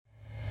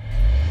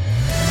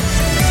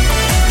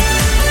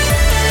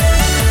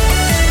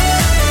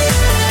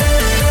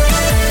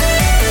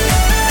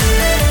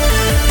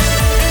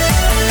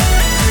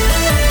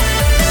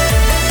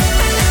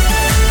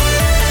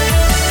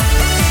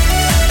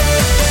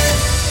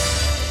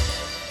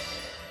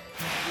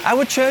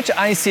Our church,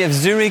 ICF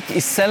Zurich,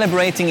 is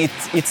celebrating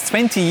its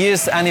 20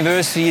 years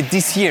anniversary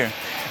this year.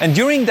 And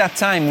during that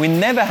time, we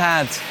never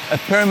had a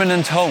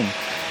permanent home.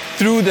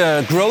 Through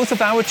the growth of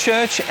our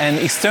church and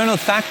external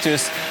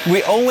factors,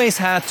 we always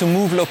had to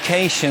move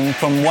location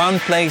from one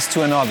place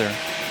to another.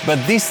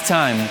 But this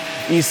time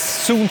is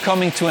soon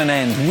coming to an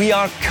end. We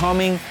are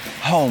coming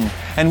home.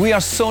 And we are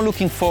so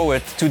looking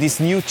forward to this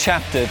new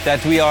chapter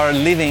that we are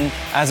living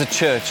as a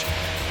church.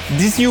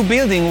 This new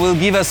building will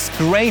give us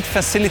great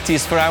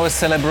facilities for our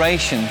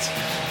celebrations,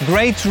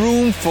 great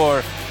room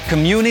for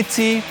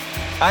community,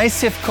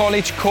 ICF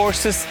College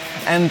courses,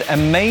 and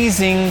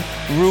amazing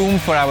room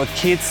for our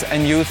kids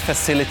and youth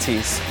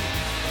facilities.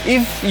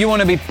 If you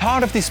want to be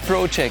part of this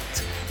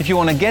project, if you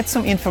want to get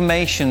some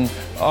information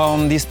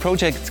on this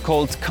project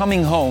called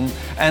Coming Home,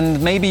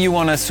 and maybe you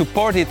want to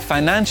support it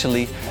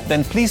financially,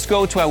 then please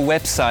go to our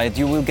website.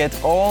 You will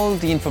get all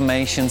the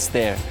information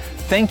there.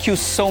 Thank you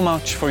so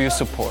much for your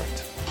support.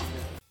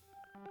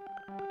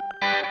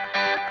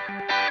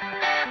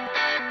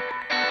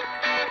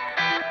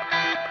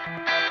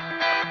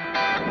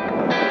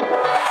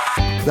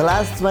 The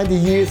last 20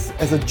 years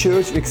as a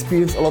church we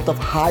experienced a lot of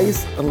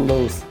highs and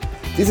lows.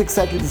 This is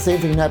exactly the same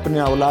thing happening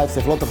in our lives.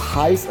 We have a lot of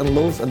highs and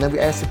lows, and then we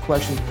ask the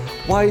question,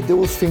 why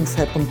those things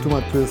happen to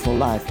my personal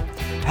life?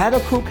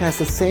 Habakkuk has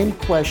the same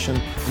question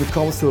when it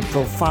comes to a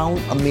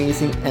profound,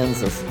 amazing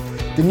answers.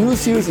 The new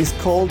series is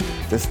called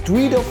The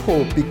Street of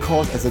Hope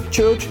because as a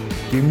church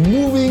we're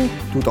moving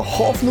to the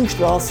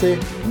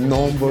Hoffnungsstraße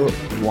number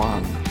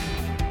 1.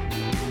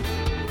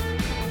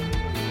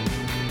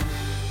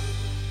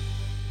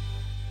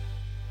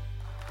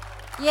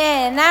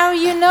 Yeah, now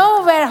you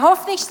know where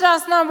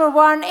Hoffnungsstraße number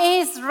 1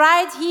 is,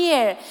 right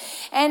here.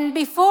 And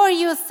before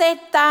you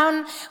sat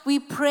down, we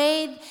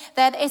prayed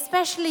that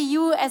especially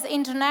you as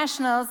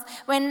internationals,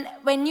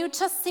 when you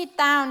just sit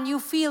down, you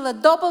feel a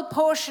double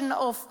portion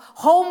of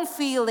home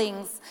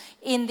feelings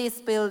in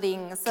this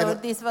building. So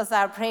this was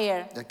our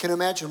prayer. Can you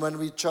imagine when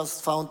we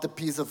just found a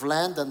piece of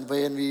land and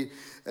when we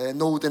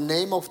know the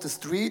name of the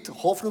street,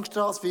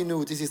 Hoffnungsstraße, we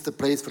knew this is the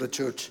place for the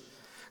church.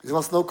 It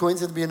was no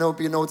coincidence,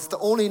 we know it's the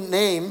only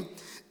name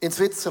in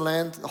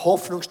Switzerland,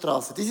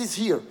 Hoffnungsstraße. This is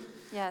here.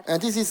 Yes.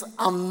 And this is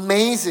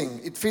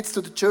amazing. It fits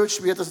to the church.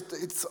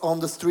 It's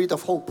on the street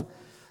of hope.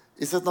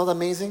 Is that not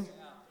amazing?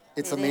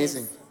 It's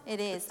amazing.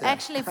 It is. Yeah.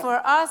 Actually, for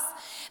us,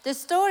 the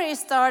story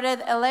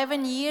started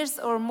 11 years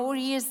or more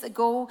years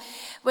ago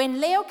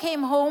when Leo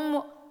came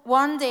home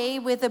one day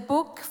with a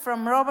book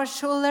from Robert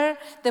Schuller.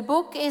 The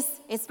book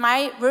is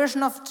my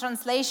version of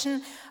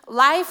translation,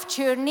 Life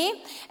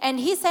Journey. And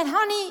he said,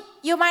 honey,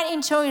 you might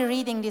enjoy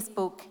reading this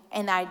book.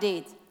 And I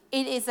did.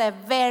 It is a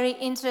very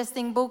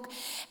interesting book.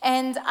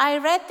 And I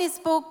read this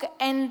book,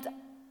 and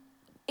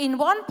in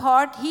one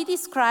part,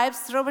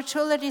 Robert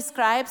Schuller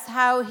describes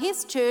how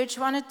his church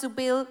wanted to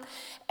build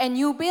a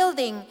new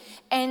building.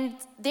 And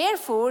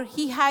therefore,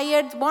 he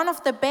hired one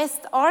of the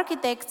best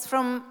architects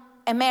from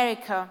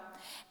America.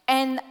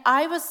 And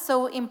I was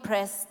so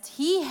impressed.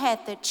 He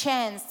had the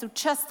chance to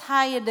just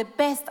hire the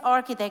best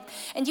architect.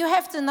 And you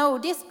have to know,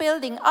 this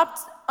building, up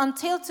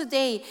until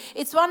today,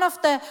 it's one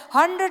of the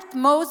 100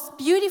 most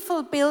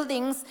beautiful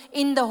buildings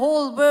in the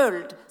whole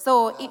world.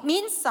 So it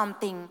means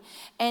something.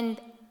 And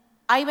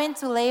I went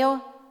to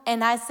Leo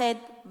and I said,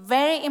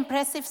 very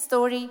impressive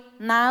story.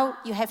 Now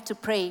you have to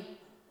pray.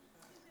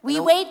 We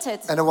waited.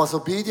 And I was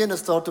obedient and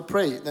started to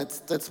pray.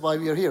 That's why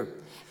we are here.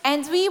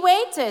 And we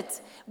waited.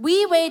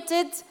 We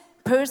waited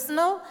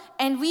personal,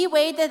 and we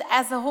waited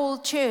as a whole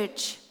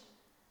church.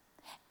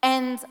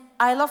 And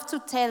I love to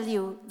tell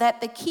you that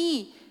the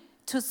key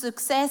to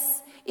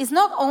success is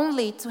not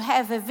only to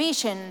have a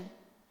vision,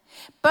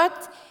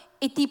 but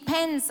it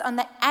depends on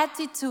the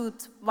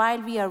attitude while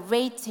we are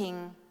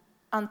waiting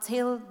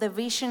until the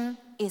vision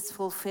is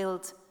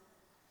fulfilled.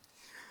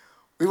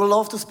 We would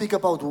love to speak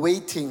about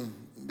waiting,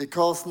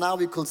 because now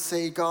we could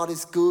say God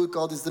is good,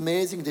 God is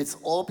amazing. It's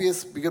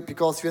obvious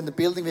because we're in the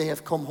building, we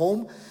have come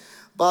home.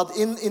 But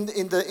in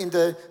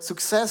the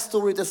success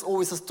story, there's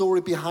always a story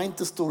behind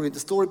the story. The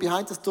story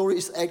behind the story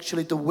is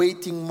actually the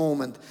waiting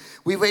moment.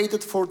 We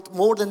waited for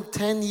more than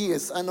 10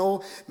 years. I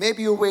know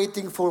maybe you're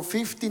waiting for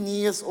 15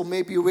 years, or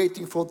maybe you're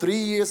waiting for 3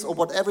 years, or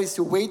whatever is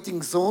your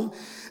waiting zone.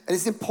 And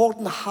it's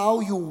important how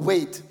you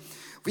wait.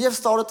 We have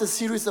started a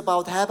series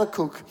about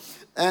Habakkuk,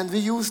 and we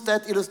used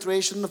that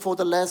illustration for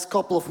the last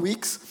couple of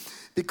weeks.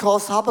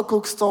 Because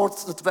Habakkuk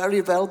started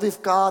very well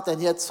with God, and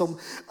he had some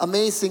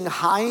amazing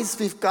highs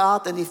with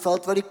God, and he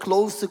felt very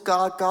close to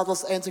God. God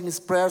was answering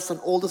his prayers and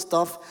all the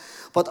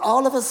stuff. But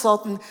all of a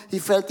sudden, he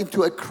fell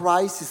into a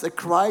crisis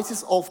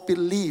of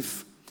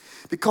belief.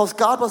 Because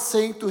God was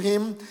saying to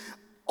him,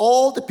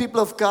 all the people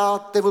of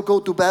God, they will go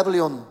to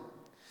Babylon.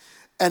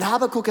 And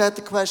Habakkuk had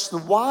the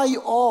question, why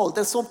all?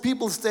 There's some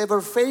people, they were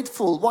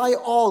faithful. Why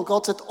all?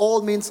 God said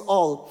all means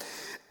all.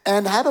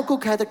 And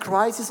Habakkuk had a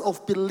crisis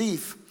of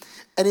belief.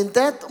 And in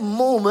that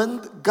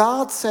moment,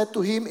 God said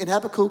to him in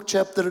Habakkuk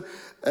chapter,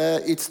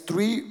 it's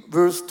 3,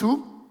 verse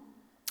 2.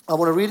 I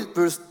want to read it,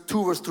 verse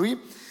 2, verse 3.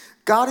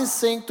 God is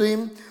saying to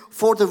him,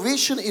 for the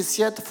vision is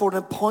yet for an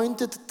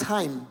appointed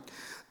time.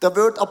 The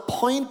word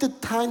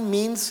appointed time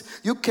means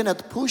you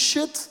cannot push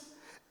it,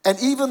 and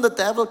even the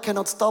devil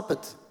cannot stop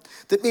it.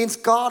 That means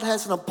God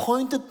has an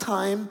appointed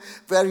time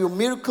where your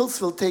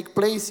miracles will take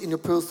place in your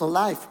personal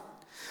life.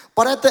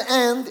 But at the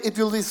end, it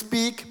will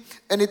speak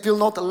and it will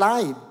not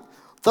lie.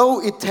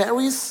 Though it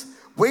tarries,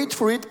 wait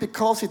for it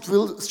because it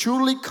will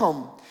surely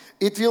come.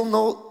 It will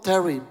not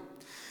tarry.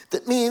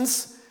 That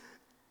means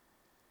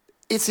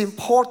it's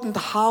important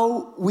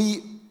how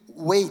we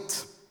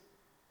wait.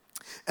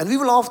 And we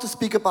will often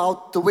speak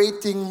about the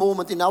waiting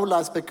moment in our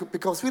lives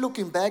because we're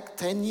looking back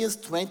 10 years,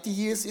 20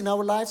 years in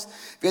our lives.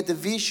 We had a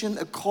vision,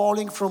 a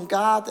calling from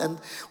God, and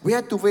we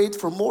had to wait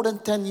for more than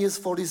 10 years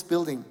for this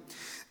building.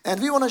 And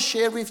we want to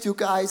share with you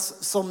guys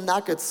some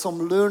nuggets,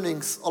 some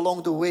learnings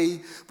along the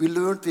way we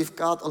learned with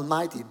God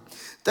Almighty.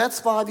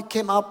 That's why we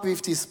came up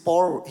with this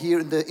bar here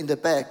in the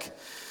back.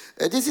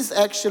 This is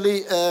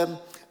actually,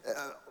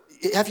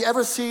 have you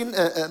ever seen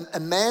a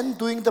man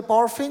doing the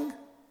bar thing?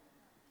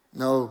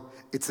 No,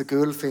 it's a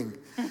girl thing.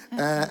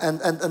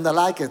 And I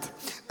like it.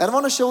 And I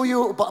want to show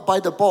you by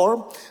the bar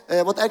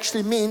what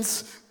actually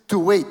means to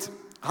wait.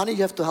 Honey,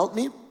 you have to help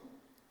me.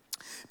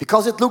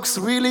 Because it looks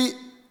really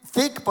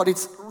thick, but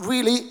it's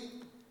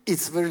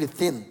very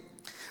thin.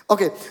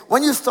 Okay,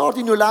 when you start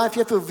in your life,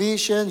 you have a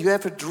vision, you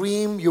have a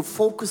dream, you're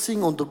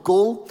focusing on the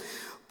goal.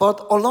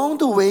 But along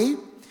the way,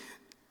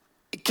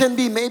 it can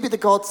be maybe that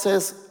God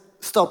says,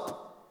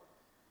 stop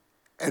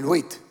and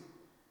wait.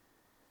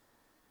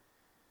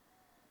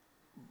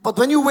 But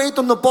when you wait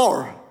on the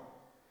bar,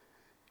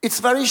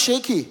 it's very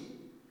shaky.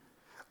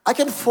 I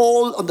can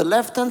fall on the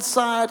left-hand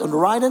side, on the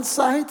right-hand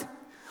side.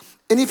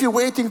 And if you're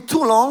waiting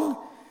too long,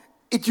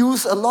 it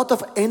uses a lot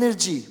of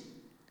energy.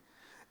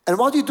 And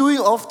what you're doing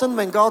often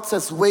when God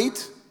says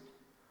wait,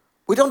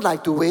 we don't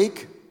like to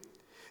wait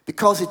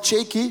because it's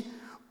shaky.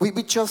 We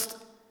just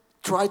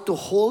try to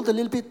hold a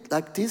little bit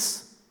like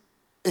this.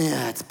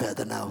 Yeah, it's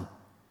better now.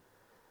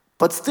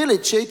 But still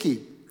it's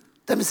shaky.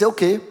 Then we say,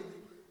 okay,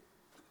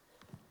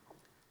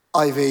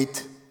 I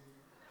wait.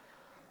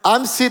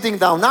 I'm sitting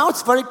down. Now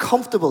it's very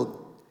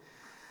comfortable.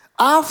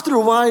 After a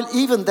while,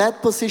 even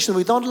that position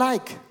we don't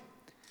like.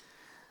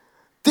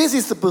 This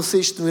is the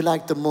position we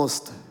like the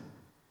most.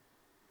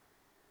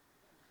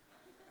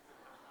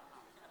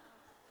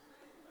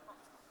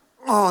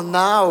 Oh,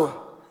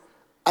 now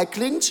I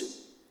clinch.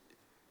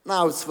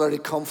 Now it's very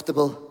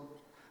comfortable.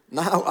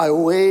 Now I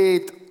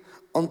wait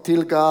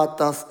until God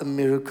does a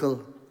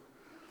miracle.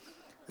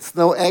 It's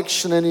no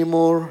action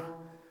anymore,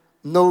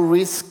 no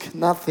risk,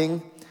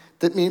 nothing.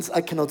 That means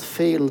I cannot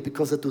fail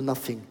because I do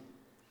nothing.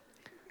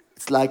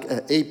 It's like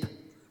an ape.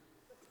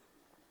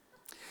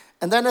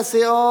 And then I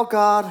say, oh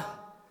God,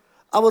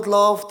 I would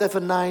love to have a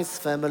nice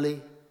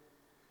family.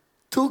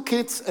 2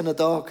 kids and a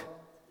dog.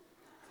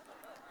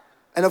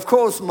 And of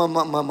course,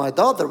 my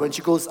daughter, when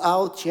she goes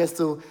out, she has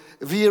to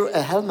wear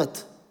a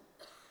helmet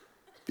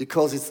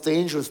because it's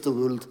dangerous, the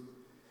world.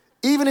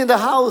 Even in the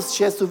house,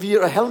 she has to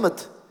wear a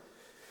helmet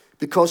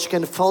because she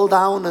can fall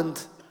down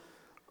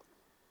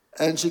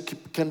and she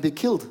can be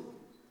killed.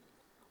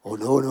 Oh,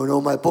 no,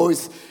 my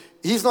boys,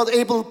 he's not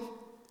able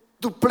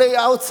to play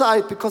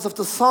outside because of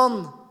the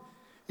sun.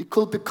 He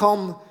could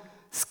become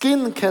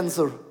skin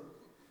cancer.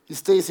 He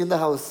stays in the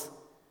house.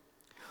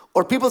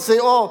 Or people say,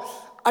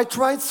 oh, I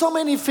tried so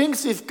many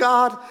things with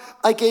God.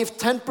 I gave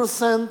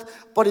 10%,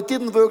 but it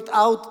didn't work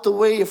out the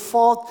way I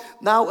thought.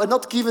 Now I'm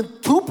not giving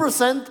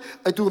 2%.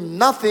 I do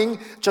nothing.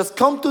 Just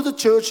come to the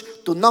church,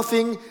 do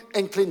nothing,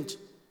 and clinch.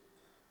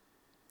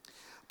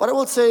 But I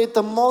would say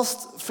the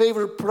most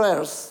favorite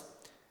prayers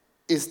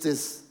is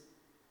this.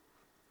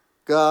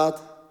 God,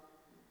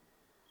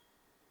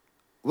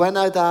 when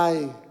I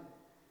die,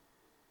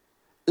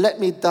 let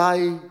me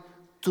die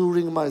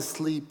during my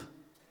sleep.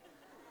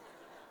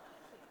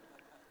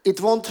 It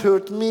won't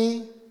hurt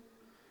me.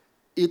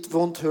 It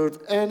won't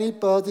hurt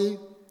anybody.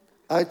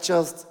 I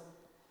just...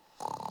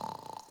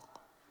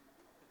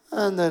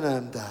 and then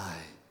I'm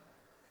die.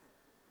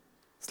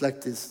 It's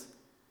like this.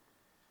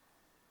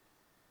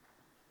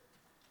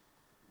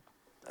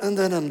 And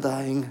then I'm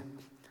dying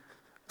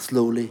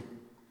slowly.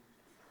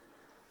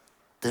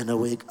 Then I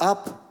wake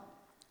up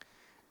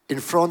in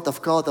front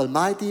of God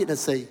Almighty and I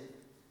say,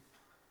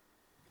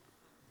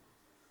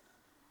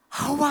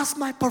 how was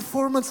my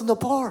performance on the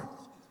bar?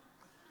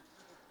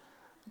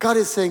 God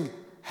is saying,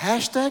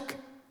 hashtag,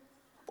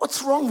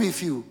 what's wrong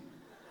with you?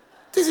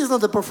 This is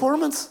not a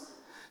performance.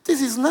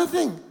 This is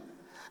nothing.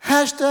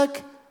 Hashtag,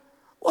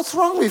 what's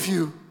wrong with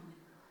you?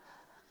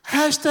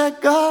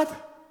 Hashtag, God,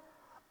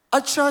 I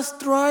just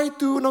tried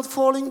to not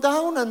falling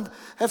down and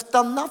have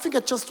done nothing.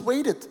 I just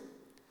waited.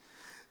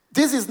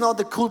 This is not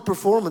a cool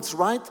performance,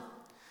 right?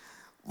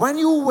 When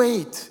you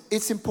wait,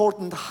 it's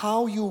important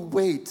how you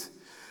wait.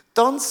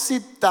 Don't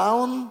sit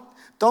down,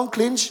 don't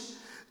clinch.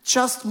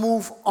 Just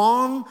move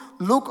on,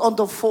 look on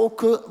the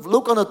focus,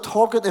 look on the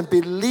target and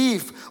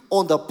believe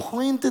on the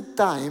appointed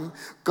time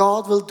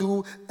God will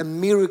do a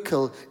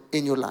miracle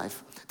in your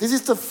life. This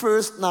is the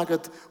first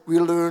nugget we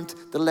learned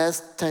the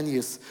last 10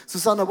 years.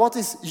 Susanna, what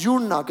is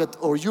your nugget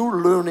or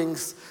your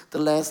learnings the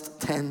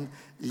last 10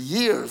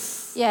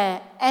 years? Yeah,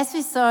 as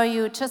we saw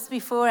you just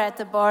before at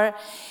the bar,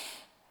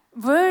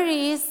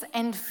 worries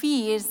and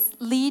fears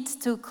lead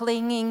to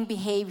clinging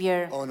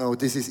behavior. Oh no,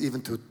 this is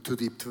even too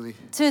deep to me.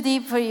 Too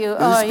deep for you.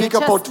 When Oh, you speak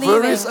you're about just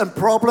worries leaving. and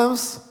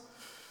problems,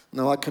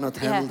 no, I cannot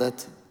handle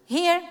that.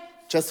 Here,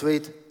 Just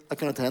wait, I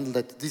cannot handle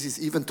that. This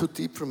is even too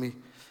deep for me.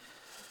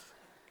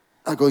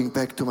 I'm going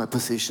back to my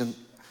position.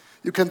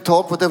 You can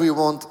talk whatever you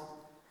want.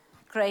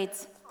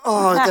 great.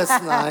 Oh,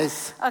 that's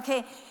nice.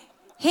 Okay,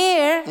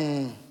 here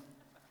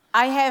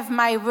I have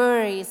my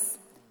worries.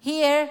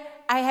 Here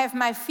I have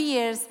my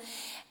fears.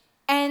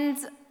 And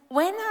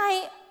when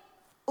I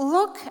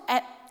look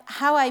at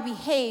how I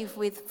behave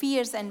with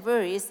fears and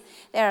worries,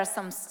 there are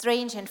some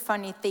strange and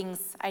funny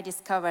things I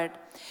discovered.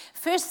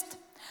 First,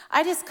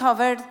 I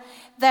discovered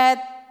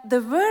that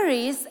the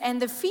worries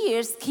and the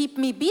fears keep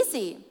me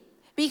busy.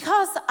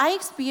 Because I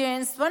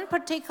experienced one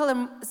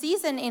particular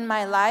season in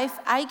my life,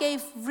 I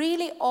gave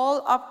really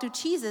all up to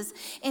Jesus.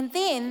 And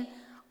then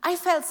I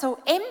felt so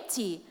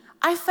empty.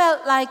 I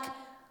felt like,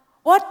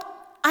 what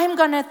I'm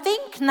gonna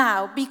think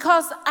now,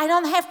 because I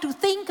don't have to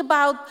think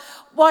about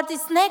what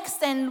is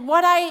next and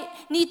what I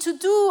need to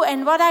do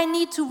and what I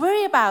need to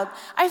worry about.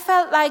 I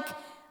felt like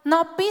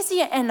not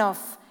busy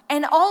enough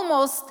and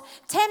almost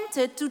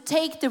tempted to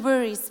take the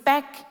worries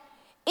back.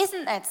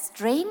 Isn't that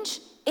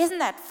strange? Isn't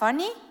that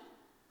funny?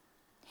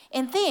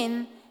 And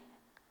then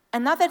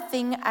another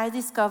thing I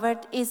discovered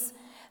is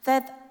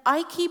that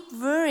I keep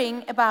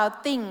worrying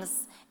about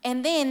things.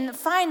 And then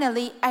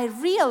finally I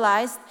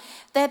realized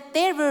that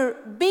there were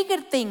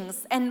bigger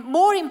things and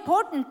more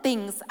important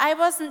things I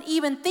wasn't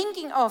even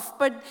thinking of,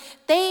 but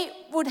they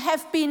would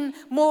have been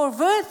more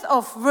worth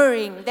of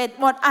worrying than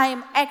what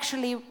I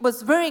actually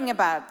was worrying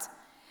about.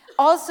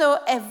 Also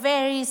a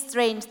very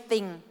strange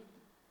thing.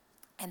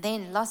 And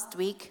then last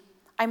week,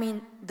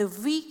 the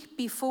week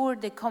before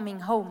the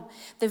coming home,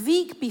 the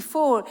week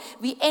before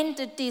we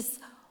entered this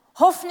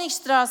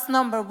Hoffnungsstrasse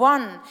number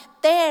 1,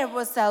 there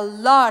was a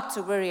lot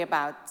to worry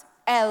about.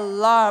 A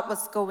lot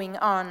was going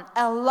on.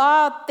 A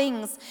lot of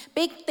things,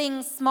 big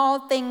things,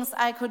 small things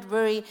I could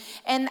worry.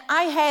 And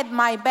I had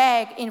my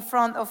bag in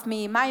front of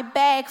me, my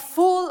bag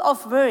full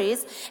of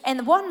worries.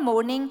 And one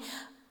morning,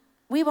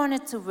 we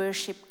wanted to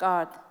worship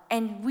God.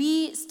 And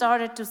we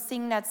started to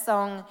sing that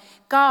song,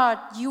 God,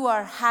 you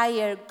are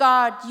higher.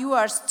 God, you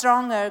are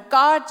stronger.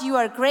 God, you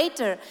are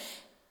greater.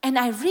 And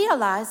I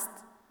realized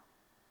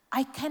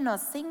I cannot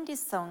sing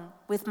this song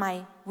with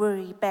my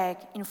worry bag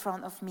in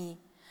front of me.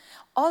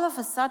 All of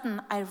a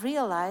sudden, I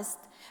realized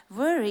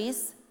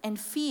worries and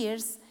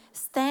fears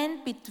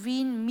stand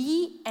between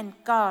me and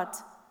God.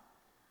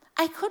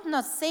 I could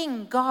not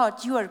sing,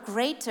 God, you are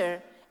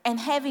greater, and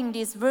having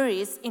these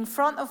worries in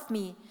front of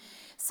me.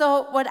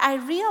 So what I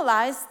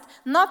realized,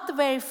 not the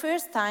very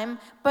first time,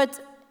 but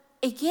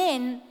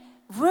again,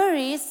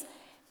 worries,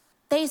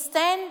 they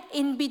stand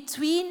in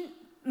between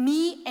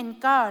me and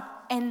God.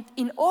 And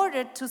in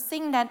order to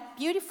sing that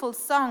beautiful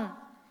song,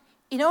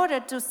 in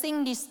order to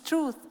sing this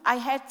truth, I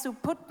had to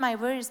put my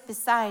worries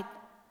aside.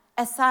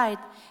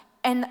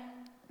 And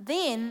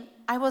then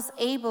I was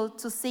able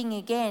to sing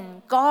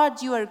again,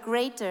 God, you are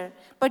greater.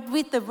 But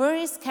with the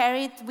worries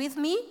carried with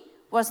me,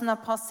 was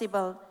not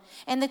possible.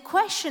 And the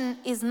question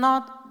is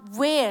not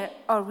where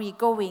are we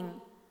going,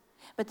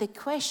 but the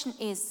question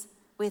is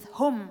with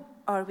whom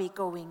are we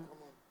going?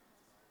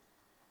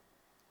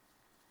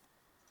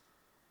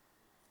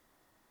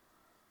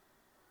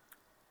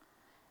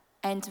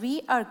 And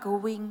we are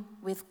going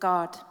with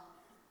God.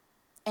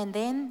 And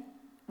then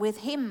with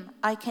Him,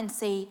 I can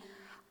say,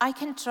 I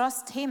can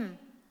trust Him.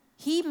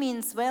 He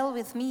means well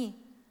with me.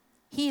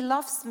 He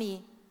loves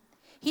me.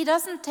 He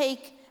doesn't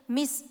make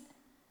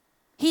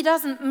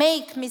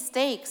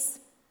mistakes.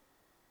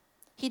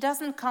 He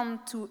doesn't come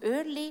too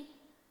early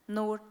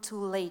nor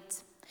too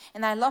late.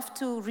 And I love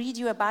to read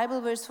you a Bible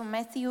verse from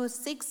Matthew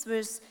 6,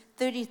 verse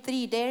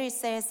 33. There it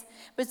says,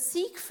 but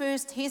seek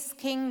first His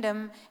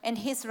kingdom and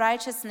His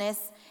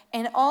righteousness,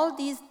 and all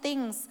these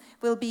things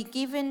will be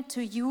given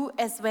to you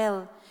as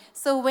well.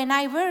 So when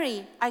I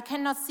worry, I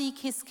cannot seek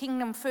His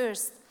kingdom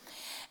first.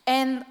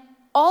 And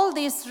all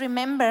this,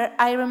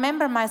 I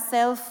remember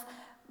myself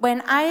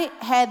when I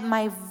had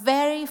my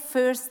very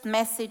first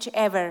message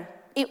ever.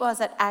 It was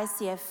at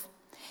ICF.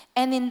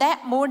 And in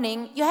that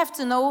morning, you have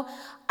to know,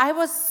 I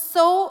was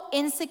so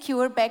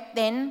insecure back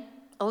then,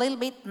 a little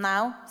bit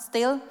now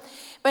still,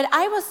 but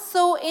I was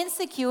so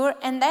insecure,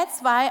 and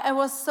that's why I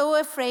was so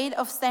afraid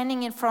of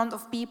standing in front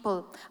of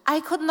people.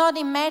 I could not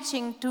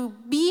imagine to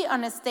be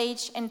on a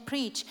stage and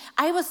preach.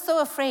 I was so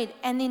afraid,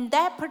 and in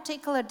that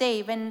particular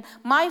day, when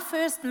my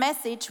first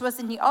message was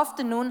in the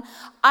afternoon,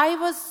 I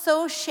was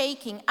so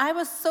shaking. I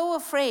was so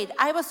afraid.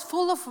 I was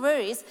full of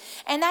worries,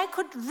 and I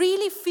could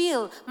really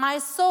feel my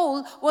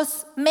soul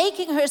was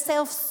making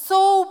herself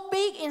so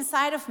big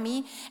inside of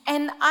me,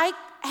 and I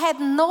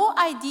had no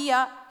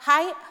idea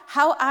how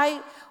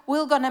I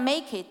will gonna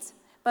make it.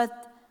 But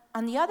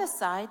on the other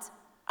side,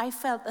 I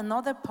felt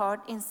another part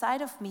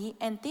inside of me,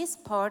 and this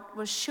part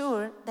was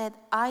sure that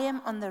I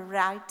am on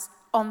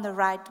the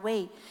right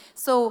way.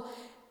 So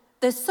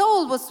the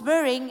soul was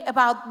worrying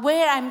about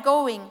where I'm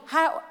going,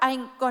 how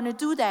I'm going to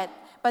do that.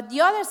 But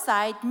the other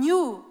side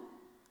knew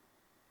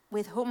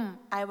with whom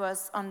I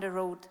was on the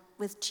road,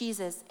 with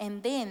Jesus.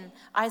 And then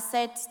I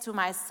said to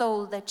my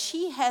soul that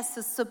she has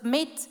to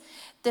submit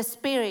the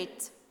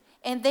spirit.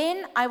 And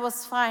then I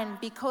was fine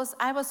because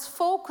I was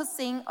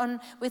focusing on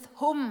with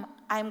whom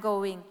I'm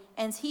going.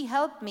 And he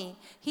helped me.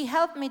 He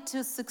helped me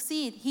to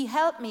succeed. He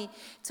helped me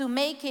to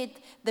make it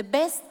the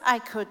best I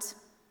could.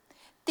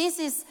 This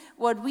is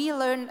what I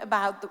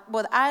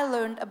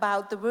learned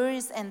about the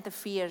worries and the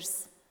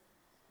fears.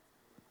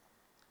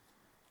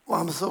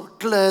 Well, I'm so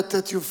glad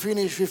that you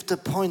finished with the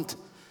point.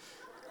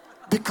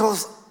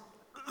 Because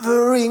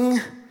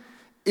worrying,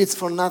 it's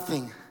for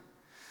nothing.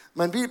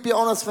 Man, be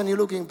honest, when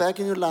you're looking back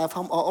in your life,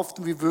 how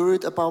often we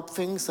worried about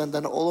things, and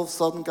then all of a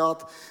sudden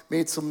God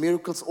made some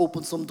miracles,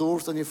 opened some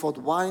doors, and you thought,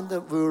 why in the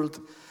world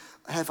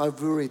have I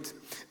worried?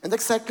 And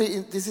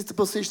exactly, this is the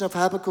position of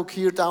Habakkuk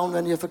here down.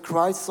 When you have a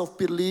crisis of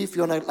belief,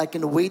 you're like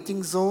in a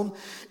waiting zone.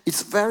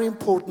 It's very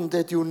important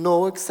that you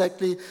know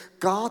exactly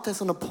God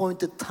has an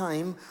appointed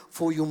time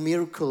for your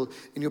miracle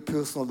in your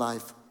personal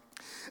life.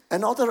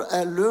 Another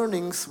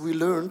learnings we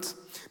learned,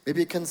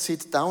 maybe you can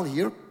sit down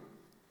here,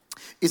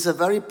 is a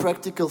very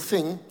practical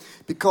thing,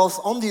 because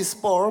on this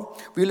bar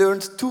we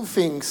learned two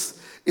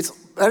things. It's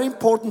very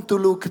important to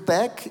look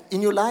back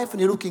in your life. When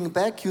you're looking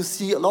back, you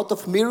see a lot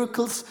of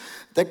miracles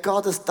that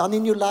God has done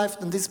in your life,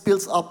 and this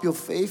builds up your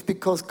faith,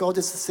 because God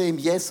is the same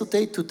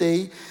yesterday,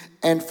 today,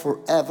 and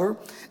forever.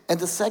 And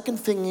the second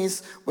thing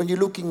is, when you're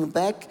looking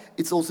back,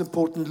 it's also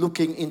important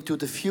looking into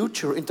the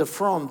future, in the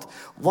front.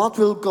 What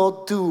will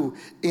God do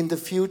in the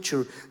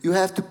future? You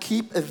have to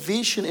keep a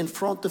vision in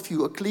front of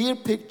you, a clear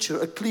picture,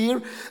 a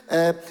clear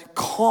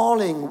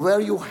calling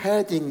where you're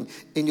heading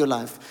in your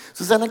life.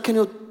 Susanna, can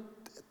you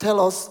tell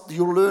us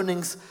your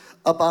learnings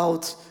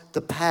about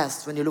the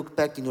past when you look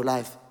back in your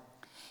life?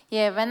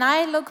 Yeah, when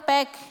I look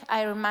back,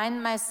 I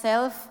remind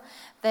myself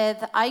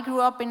that I grew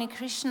up in a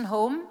Christian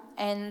home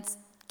and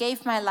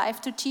gave my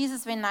life to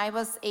Jesus when I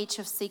was age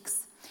of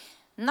 6.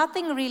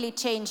 Nothing really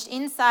changed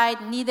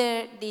inside,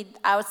 neither did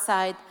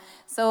outside.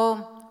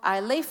 So I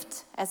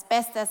lived as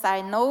best as I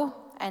know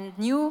and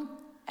knew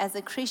as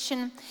a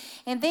Christian.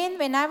 And then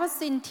when I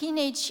was in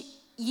teenage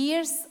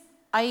years,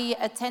 I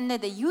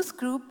attended a youth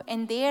group,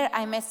 and there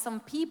I met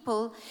some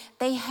people.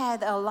 They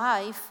had a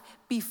life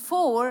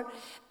before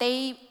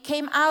they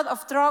came out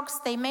of drugs.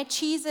 They met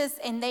Jesus,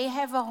 and they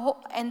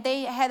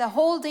had a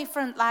whole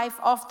different life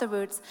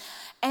afterwards.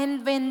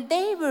 And when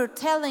they were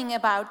telling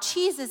about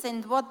Jesus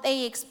and what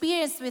they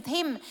experienced with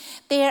him,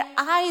 their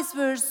eyes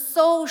were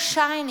so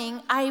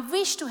shining. I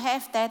wish to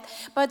have that,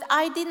 but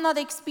I did not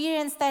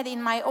experience that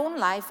in my own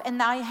life,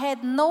 and I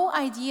had no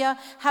idea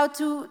how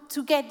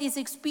to get these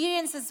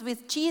experiences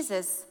with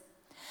Jesus.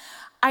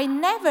 I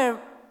never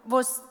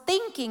was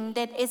thinking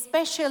that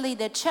especially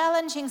the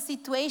challenging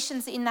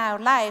situations in our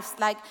lives,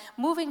 like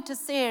moving to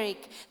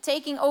Zurich,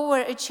 taking over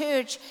a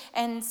church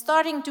and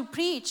starting to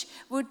preach,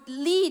 would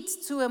lead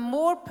to a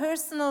more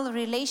personal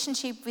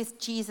relationship with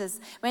Jesus.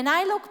 When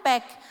I look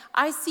back,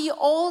 I see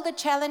all the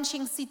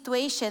challenging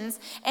situations,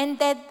 and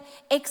that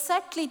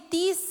exactly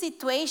these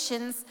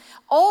situations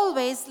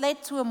always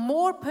led to a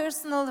more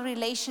personal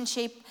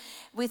relationship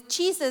with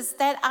Jesus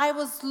that I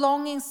was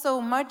longing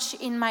so much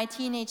in my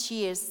teenage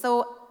years.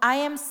 So I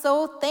am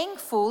so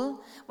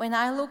thankful when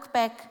I look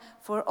back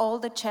for all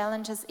the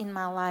challenges in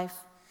my life.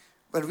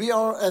 When we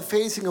are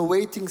facing a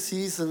waiting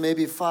season,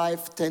 maybe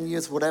 5, 10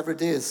 years, whatever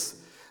it is,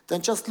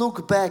 then just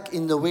look back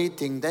in the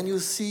waiting. Then you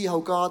see how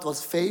God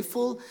was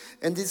faithful,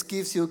 and this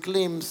gives you a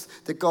glimpse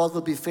that God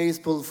will be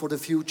faithful for the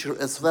future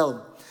as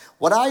well.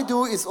 What I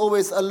do is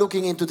always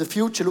looking into the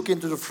future, looking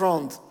into the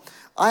front.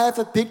 I have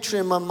a picture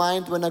in my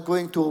mind when I'm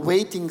going to a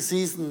waiting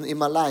season in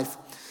my life.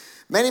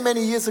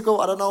 Many years ago,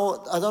 I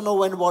don't know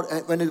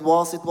when it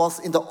was. It was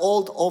in the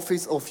old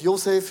office of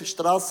Josef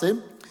Strasse.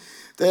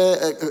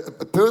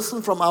 A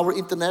person from our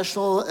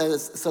international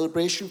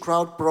celebration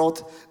crowd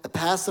brought a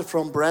pastor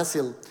from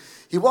Brazil.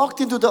 He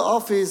walked into the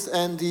office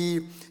and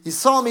he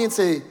saw me and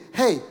said,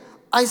 "Hey,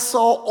 I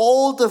saw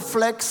all the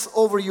flags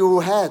over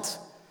your head.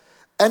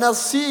 And I'm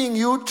seeing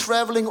you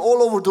traveling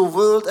all over the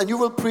world, and you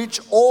will preach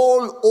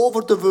all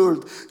over the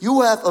world.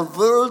 You have a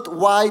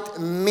worldwide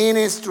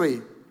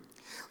ministry."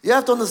 You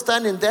have to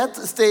understand, in that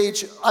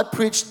stage, I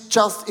preached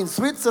just in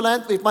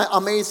Switzerland with my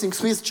amazing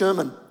Swiss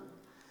German.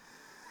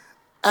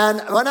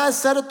 And when I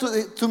said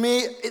it to me,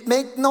 it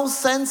made no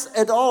sense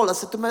at all. I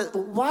said to myself,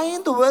 why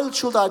in the world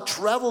should I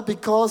travel?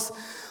 Because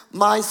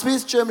my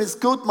Swiss German is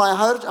good, my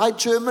High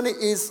German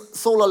is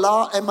so la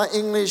la, and my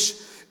English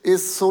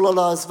is so la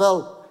la as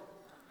well.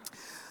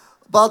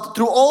 But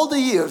through all the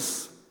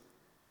years,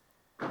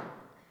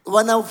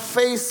 when I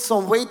faced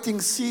some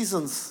waiting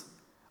seasons,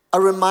 I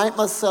remind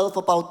myself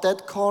about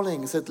that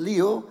calling. I said,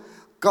 Leo,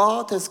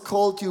 God has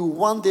called you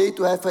one day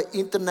to have an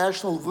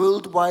international,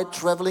 worldwide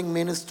traveling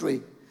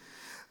ministry.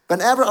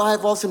 Whenever I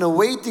was in a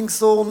waiting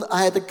zone,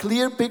 I had a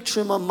clear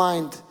picture in my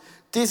mind.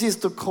 This is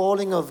the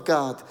calling of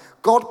God.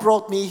 God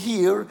brought me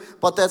here,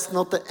 but that's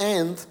not the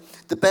end.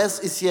 The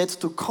best is yet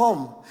to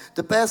come.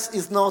 The best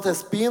is not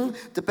has been,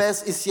 the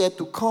best is yet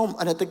to come.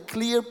 And I had a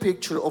clear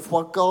picture of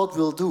what God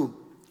will do.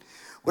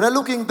 When I'm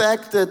looking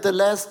back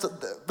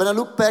when I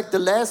look back the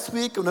last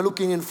week, when I'm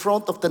looking in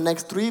front of the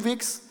next 3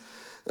 weeks,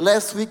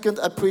 last weekend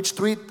I preached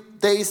 3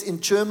 days in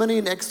Germany.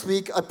 Next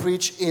week I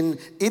preach in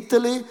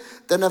Italy.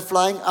 Then I'm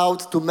flying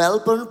out to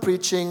Melbourne,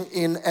 preaching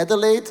in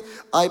Adelaide.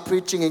 I'm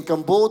preaching in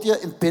Cambodia,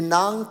 in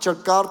Penang,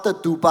 Jakarta,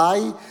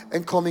 Dubai,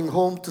 and coming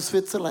home to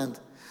Switzerland.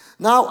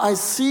 Now I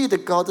see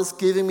that God is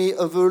giving me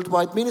a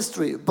worldwide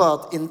ministry.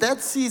 But in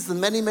that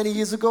season, many, many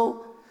years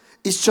ago,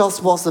 it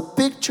just was a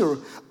picture.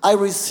 I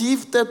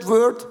received that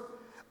word,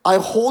 I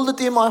hold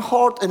it in my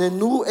heart, and I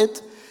knew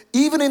it.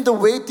 Even in the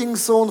waiting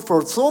zone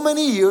for so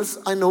many years,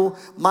 I know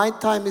my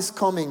time is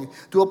coming.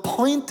 To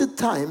appointed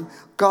time,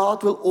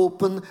 God will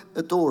open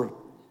a door.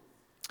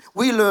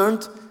 We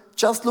learned,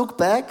 just look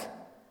back,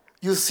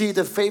 you see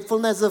the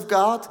faithfulness of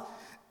God,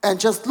 and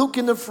just look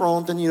in the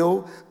front and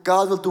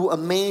God will do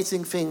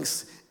amazing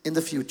things in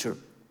the future.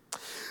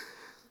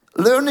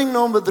 Learning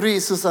number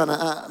 3,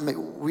 Susanna,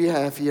 we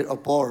have here a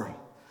bar.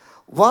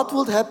 What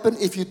would happen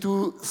if you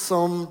do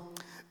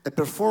a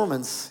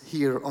performance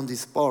here on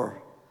this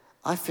bar?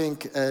 I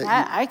think...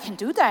 I can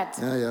do that.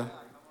 Yeah.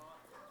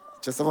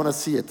 Just I want to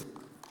see it.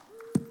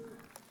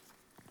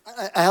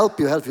 I help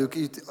you.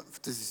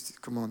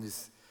 Come on,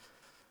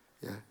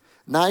 yeah.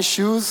 Nice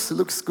shoes,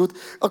 looks good.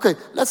 Okay,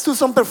 let's do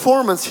some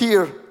performance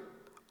here.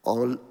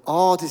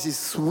 Oh, this is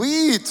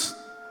sweet.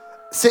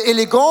 C'est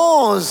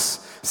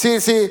élégance.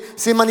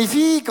 C'est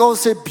magnifique. Oh,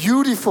 c'est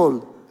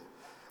beautiful.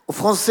 Au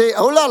français,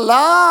 oh là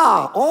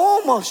là.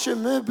 Oh, mon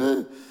chemin.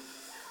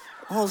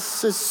 Oh,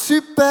 c'est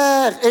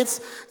super.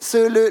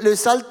 C'est le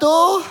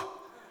salto.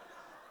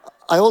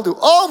 I hold you.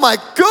 Oh my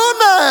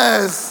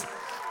goodness.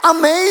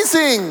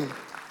 Amazing.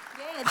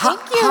 Yeah,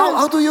 thank you.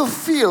 How do you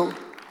feel?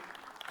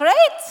 Great.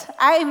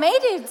 I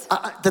made it.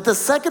 The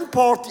second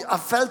part, I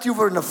felt you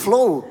were in a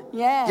flow.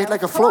 Yeah, you had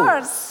like a of flow.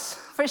 course.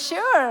 For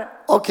sure.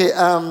 Okay,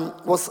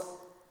 was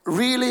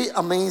really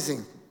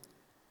amazing.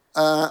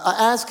 I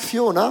asked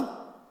Fiona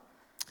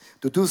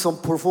to do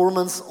some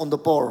performance on the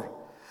bar.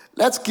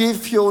 Let's give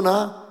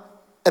Fiona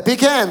a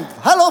big hand.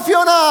 Hello,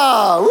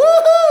 Fiona!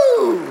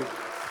 Woohoo!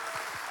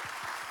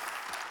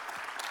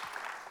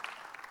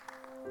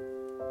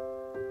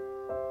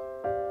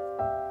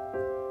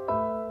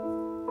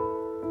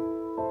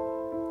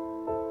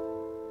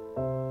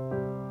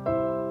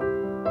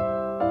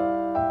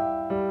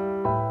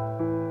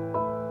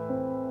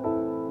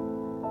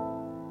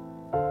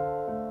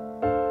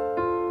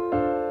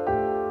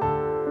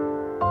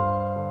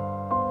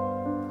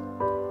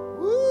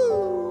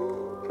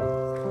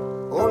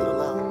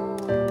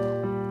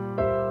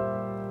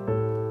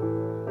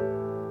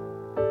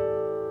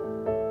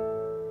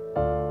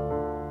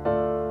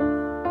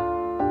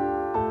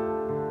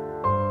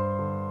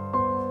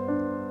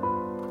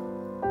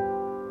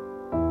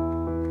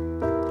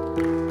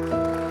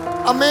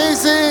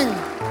 Amazing!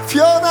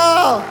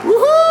 Fiona!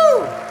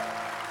 Woohoo!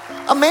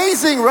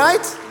 Amazing,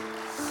 right?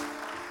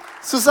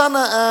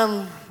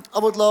 Susanna, I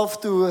would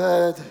love to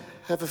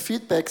have a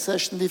feedback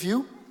session with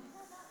you.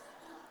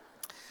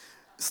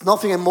 It's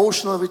nothing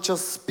emotional, we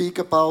just speak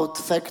about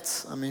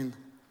facts. I mean,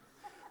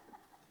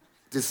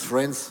 these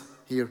friends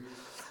here.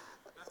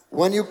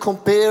 When you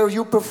compare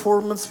your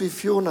performance with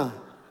Fiona,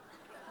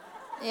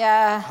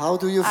 yeah. How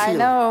do you feel? I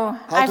know.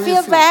 I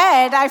feel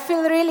bad. I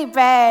feel really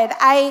bad.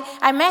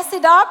 I messed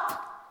it up.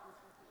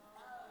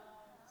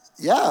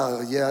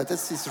 Yeah,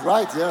 this is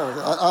right.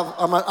 Yeah,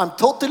 I'm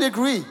totally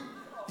agree.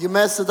 You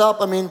messed it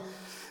up. I mean,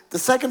 the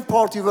second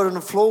part you were in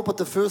the flow, but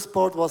the first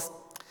part was.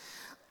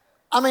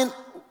 I mean,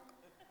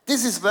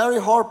 this is very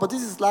hard, but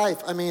this is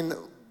life. I mean,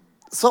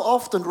 so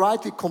often,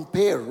 right? We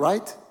compare,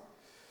 right?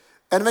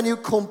 And when you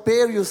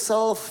compare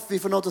yourself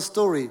with another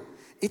story,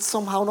 it's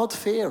somehow not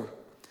fair.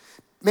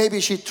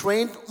 Maybe she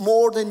trained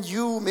more than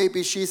you.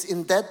 Maybe she's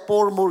in that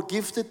bar more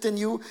gifted than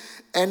you.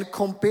 And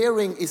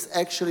comparing is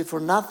actually for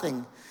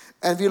nothing.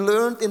 And we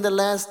learned in the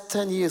last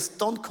 10 years,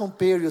 don't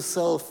compare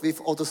yourself with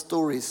other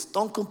stories.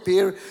 Don't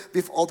compare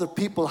with other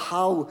people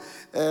how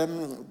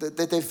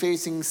that they're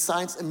facing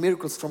signs and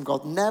miracles from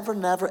God. Never,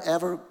 never,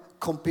 ever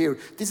compare.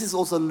 This is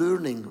also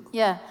learning.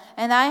 Yeah,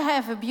 and I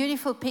have a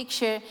beautiful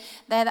picture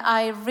that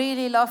I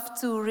really love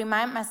to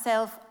remind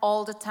myself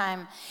all the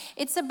time.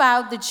 It's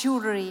about the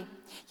jewelry.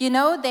 You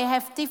know, they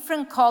have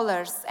different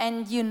colors,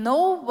 and you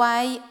know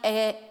why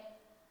a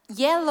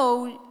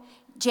yellow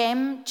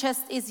gem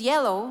just is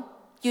yellow?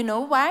 You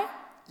know why?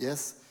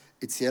 Yes,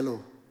 it's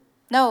yellow.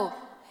 No,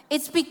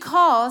 it's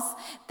because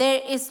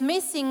there is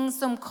missing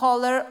some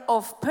color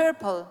of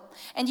purple.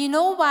 And you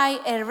know why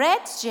a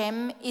red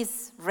gem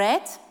is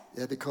red?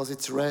 Yeah, because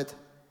it's red.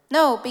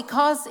 No,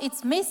 because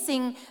it's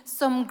missing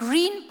some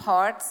green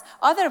parts,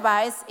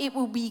 otherwise it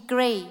will be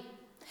gray.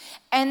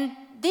 And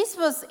this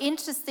was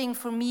interesting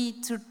for me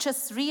to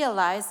just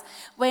realize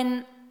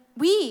when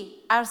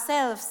we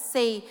ourselves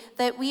say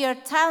that we are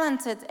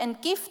talented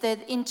and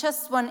gifted in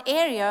just one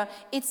area,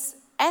 it's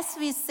as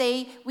we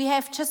say we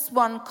have just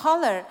one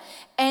color.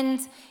 And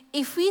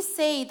if we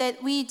say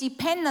that we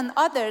depend on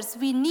others,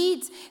 we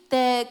need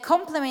the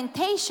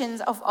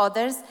complementations of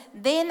others,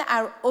 then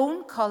our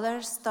own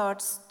color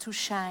starts to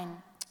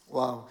shine.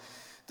 Wow.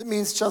 That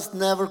means just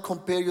never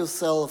compare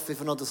yourself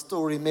with another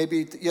story.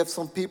 Maybe you have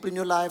some people in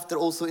your life, they're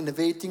also in the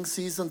waiting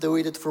season. They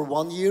waited for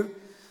 1 year,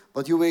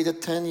 but you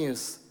waited 10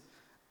 years.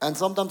 And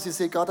sometimes you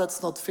say, God,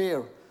 that's not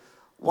fair.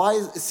 Why?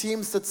 It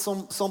seems that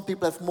some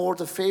people have more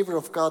the favor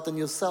of God than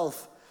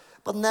yourself.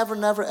 But never,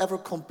 never, ever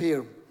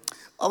compare.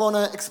 I want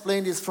to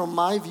explain this from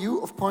my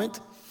view of point.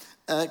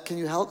 Can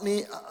you help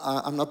me?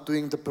 I'm not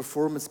doing the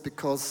performance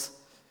because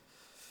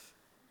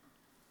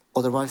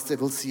otherwise they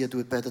will see I do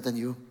it better than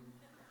you.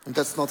 And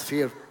that's not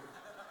fair.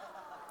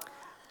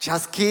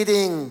 Just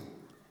kidding.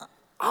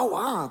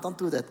 Don't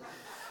do that.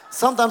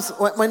 Sometimes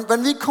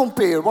when we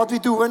compare, what we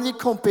do when we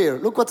compare,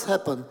 look what's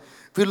happened.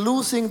 We're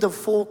losing the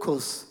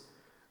focus.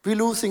 We're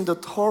losing the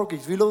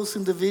target. We're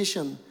losing the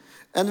vision.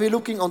 And we're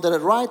looking on the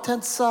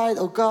right-hand side,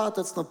 oh God,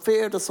 that's not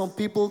fair. There's some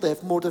people, they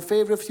have more the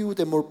favor of you,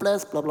 they're more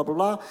blessed, blah, blah, blah,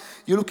 blah.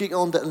 You're looking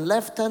on the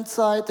left-hand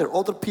side, there are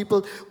other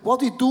people.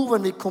 What we do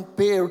when we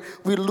compare,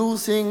 we're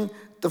losing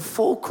the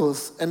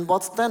focus. And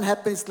what's then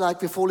happens is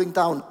like we're falling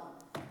down.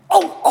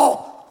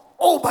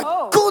 Oh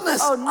my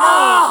goodness. Oh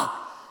no.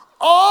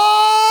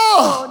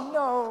 Oh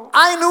no.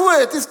 I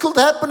knew it. This could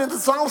happen in the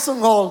Samsung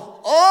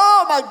Hall.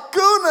 Oh my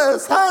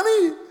goodness,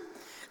 honey.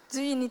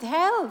 Do you need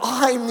help? Oh,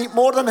 I need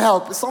more than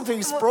help. Something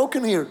is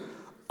broken here.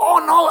 Oh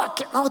no, I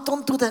can't, no,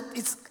 don't do that.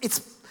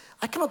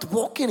 I cannot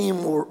walk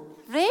anymore.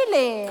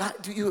 Really?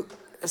 Do you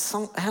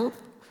some help?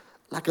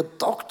 Like a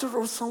doctor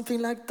or something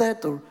like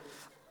that? Or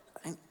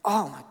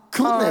oh my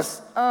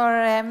goodness.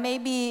 Or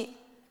maybe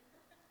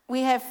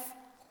we have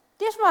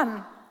this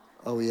one.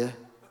 Oh yeah.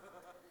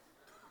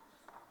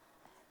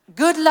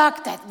 Good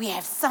luck that we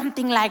have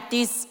something like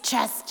this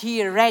just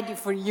here ready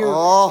for you.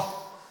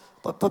 Oh,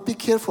 but be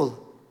careful.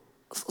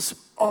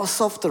 Oh,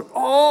 softer.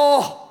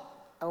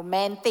 Oh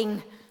man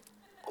thing.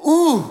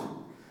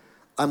 Ooh.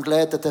 I'm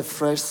glad that I have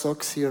fresh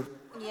socks here.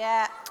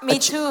 Yeah, me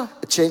too.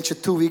 I changed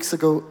it 2 weeks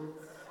ago.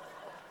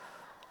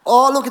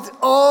 Oh, look at it.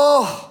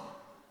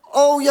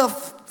 Oh, yeah.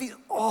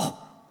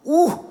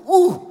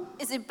 Ooh.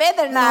 Is it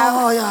better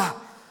now? Oh, yeah.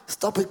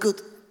 Stop it, good.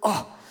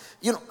 Oh,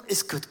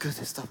 it's good.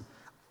 Stop.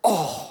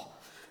 Oh.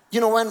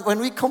 When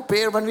we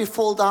compare, when we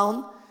fall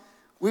down,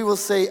 we will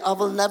say, I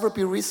will never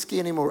be risky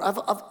anymore. I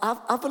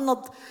will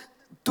not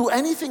do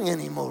anything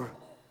anymore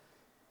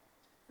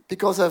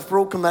because I've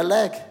broken my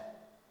leg.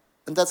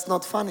 And that's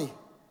not funny.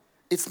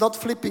 It's not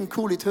flipping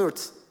cool, it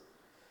hurts.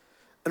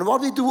 And what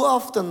we do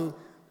often,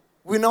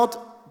 we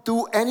not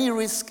do any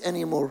risk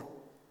anymore.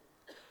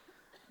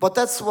 But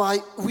that's why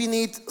we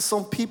need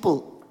some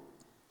people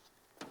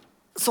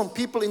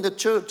in the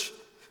church,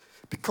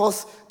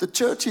 because the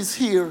church is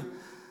here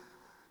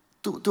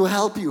to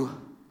help you,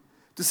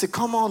 to say,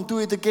 come on, do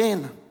it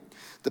again.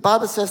 The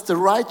Bible says the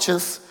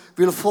righteous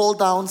will fall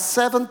down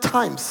 7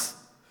 times.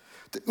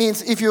 That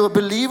means if you're a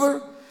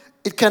believer,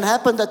 it can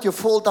happen that you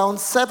fall down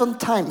 7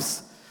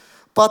 times,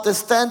 but they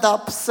stand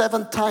up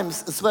 7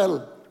 times as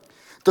well.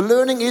 The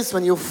learning is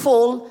when you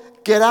fall,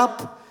 get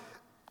up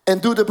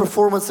and do the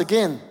performance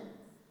again.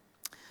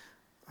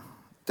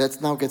 That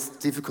now gets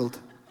difficult.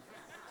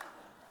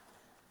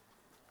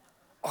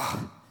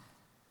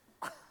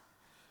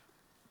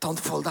 Don't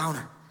fall down.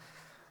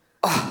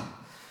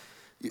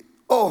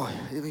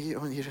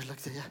 Here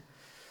like that, yeah.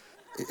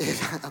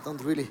 I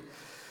don't really.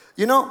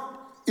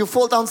 You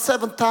fall down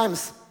 7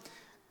 times.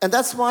 And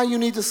that's why you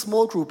need a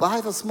small group. I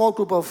have a small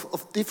group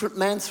of different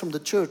men from the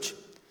church.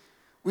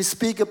 We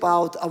speak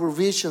about our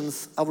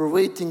visions, our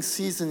waiting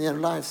season in our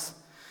lives.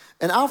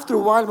 And after a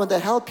while, when they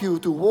help you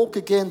to walk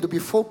again, to be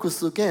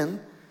focused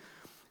again,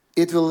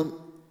 it will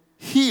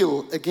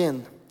heal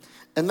again.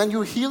 And when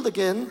you're healed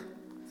again,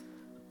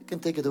 you can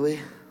take it away.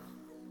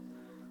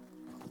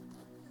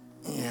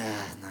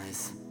 Yeah,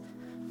 nice.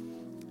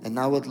 And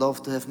now I'd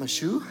love to have my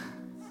shoe.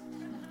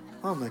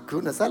 Oh my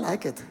goodness, I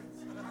like it.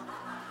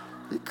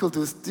 You could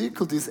do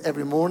this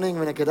every morning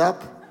when I get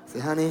up. Say,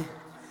 honey,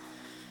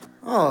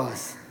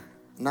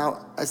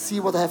 now I see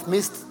what I have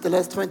missed the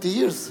last 20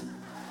 years.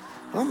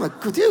 Oh my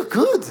God, you're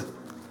good.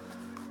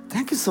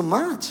 Thank you so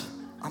much.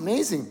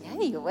 Amazing.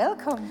 Yeah, you're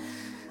welcome.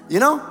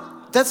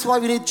 That's why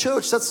we need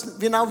church.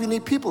 We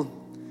need people.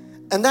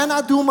 And then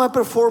I do my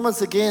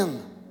performance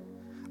again.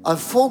 I'm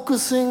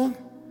focusing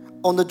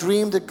on the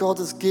dream that God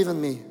has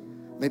given me.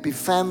 Maybe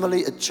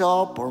family, a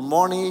job, or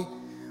money,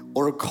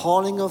 or a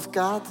calling of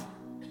God.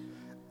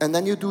 And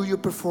then you do your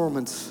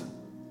performance.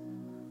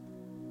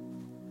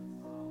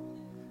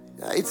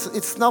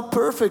 It's not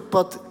perfect,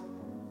 but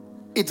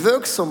it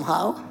works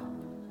somehow.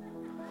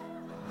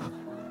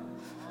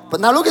 But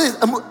now look at this,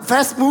 a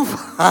fast move.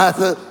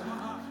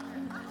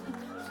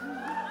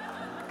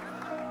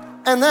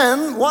 And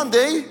then one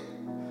day,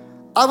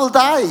 I will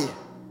die.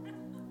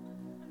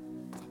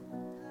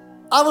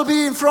 I will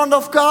be in front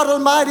of God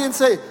Almighty and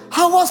say,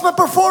 how was my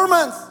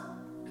performance?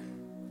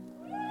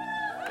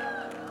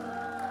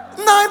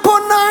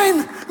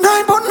 9.9,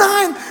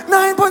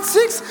 9.9,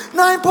 9.6,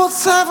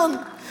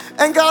 9.7.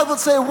 And God would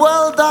say,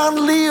 well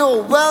done,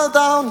 Leo, well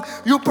done.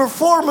 Your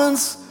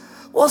performance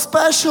was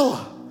special,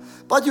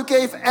 but you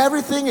gave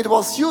everything. It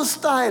was your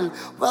style.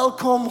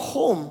 Welcome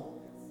home.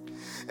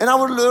 And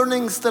our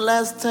learnings the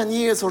last 10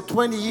 years or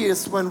 20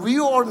 years, when we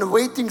are in a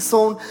waiting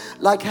zone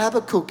like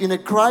Habakkuk, in a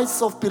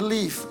crisis of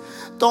belief,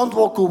 don't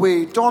walk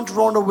away, don't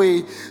run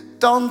away,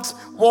 don't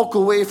walk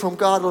away from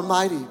God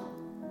Almighty.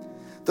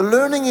 The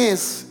learning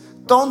is,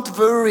 don't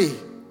worry.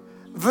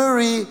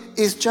 Worry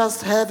is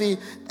just heavy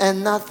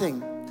and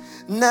nothing.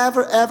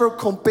 Never ever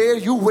compare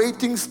your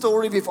waiting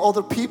story with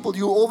other people.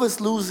 You're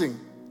always losing.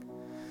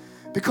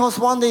 Because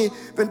one day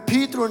when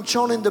Peter and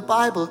John in the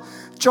Bible,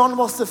 John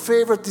was the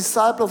favorite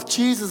disciple of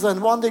Jesus,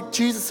 and one day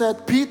Jesus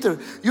said, Peter,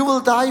 you will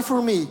die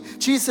for me.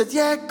 Jesus said,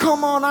 yeah,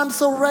 come on, I'm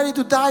so ready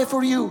to die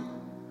for you.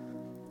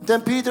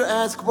 Then Peter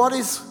asked, what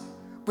is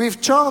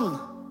with John?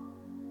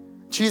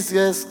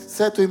 Jesus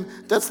said to him,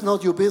 that's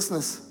not your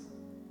business.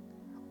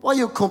 Why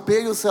you compare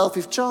yourself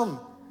with John?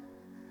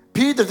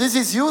 Peter, this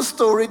is your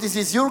story, this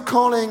is your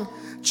calling,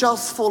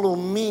 just follow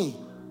me.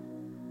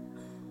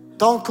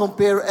 Don't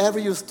compare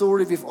every your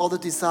story with other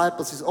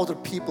disciples, with other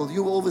people.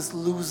 You're always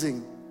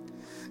losing.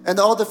 And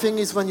the other thing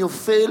is, when you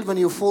fail, when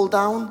you fall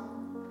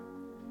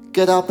down,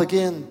 get up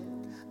again.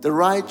 The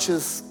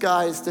righteous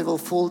guys, they will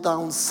fall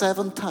down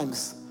 7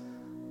 times,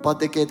 but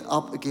they get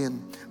up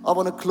again. I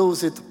want to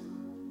close it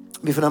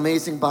with an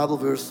amazing Bible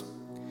verse.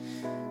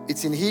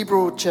 It's in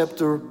Hebrew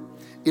chapter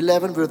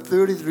 11, verse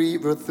 33,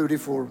 verse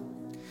 34.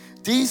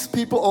 These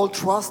people all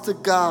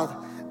trusted God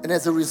and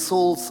as a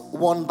result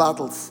won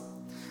battles.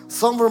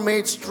 Some were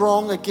made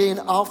strong again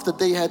after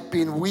they had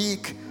been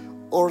weak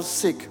or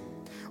sick.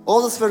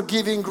 Others were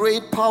given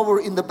great power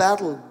in the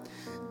battle.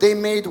 They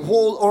made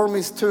whole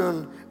armies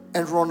turn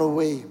and run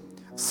away.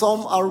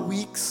 Some are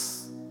weak,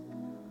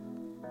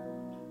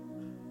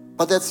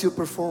 but that's your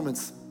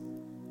performance.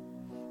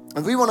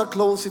 And we want to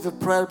close with a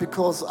prayer,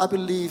 because I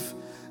believe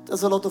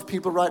there's a lot of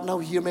people right now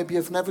here, maybe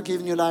you've never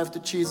given your life to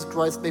Jesus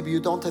Christ, maybe you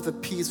don't have a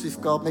peace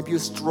with God, maybe you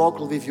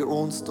struggle with your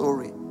own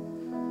story.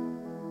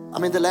 I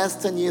mean, the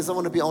last 10 years, I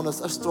want to be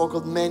honest, I've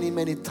struggled many,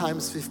 many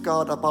times with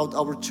God about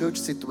our church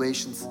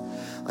situations.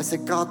 I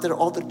said, God, there are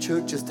other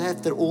churches, they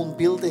have their own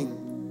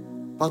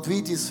building, but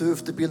we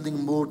deserve the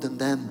building more than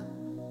them.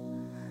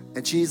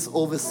 And Jesus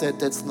always said,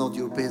 that's not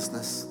your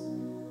business.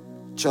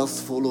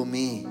 Just follow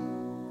me.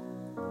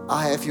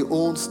 I have your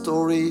own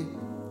story,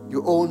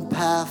 your own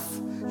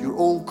path, your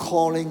own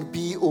calling.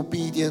 Be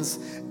obedient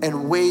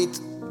and wait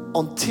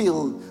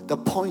until the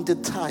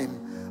appointed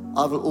time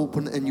I will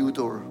open a new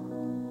door.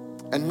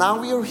 And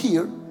now we are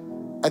here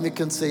and we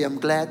can say, I'm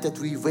glad that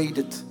we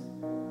waited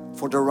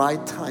for the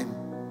right time,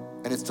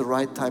 and it's the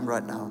right time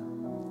right now.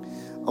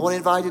 I want to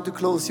invite you to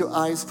close your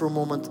eyes for a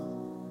moment.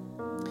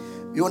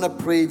 We want to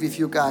pray with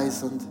you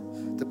guys,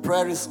 and the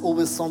prayer is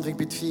always something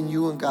between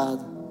you and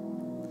God.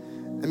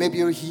 And maybe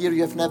you're here,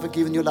 you have never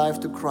given your life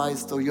to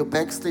Christ, or you're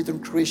backslidden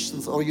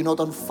Christians, or you're not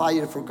on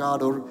fire for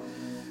God, or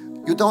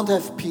you don't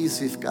have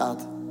peace with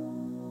God.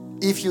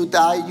 If you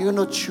die, you're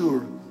not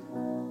sure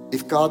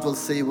if God will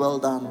say, well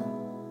done.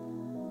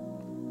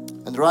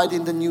 And right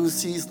in the new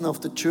season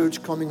of the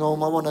church coming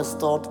home, I want to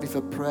start with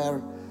a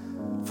prayer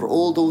for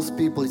all those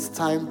people. It's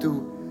time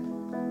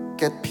to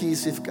get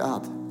peace with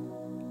God.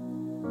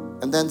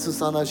 And then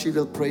Susanna, she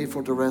will pray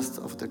for the rest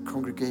of the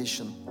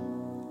congregation.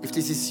 If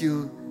this is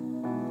you,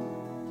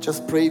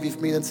 just pray with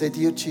me and say,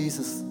 dear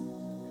Jesus,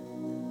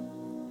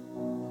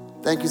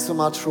 thank you so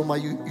much for my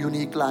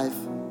unique life.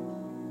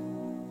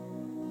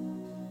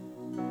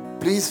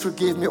 Please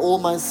forgive me all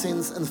my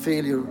sins and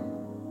failure.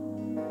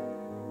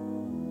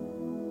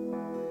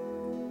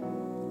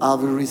 I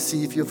will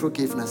receive your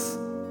forgiveness.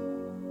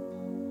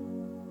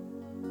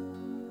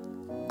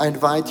 I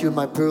invite you in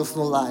my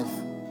personal life.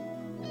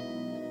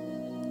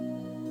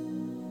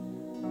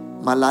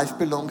 My life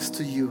belongs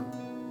to you.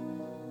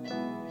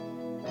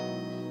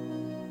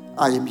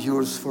 I am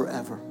yours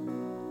forever.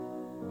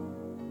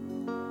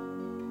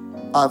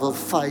 I will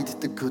fight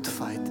the good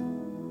fight.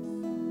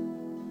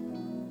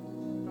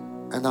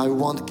 And I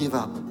won't give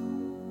up,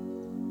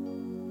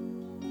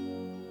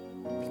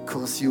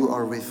 because you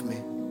are with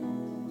me.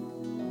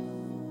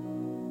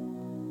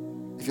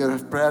 If you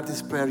have prayed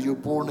this prayer, you're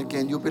born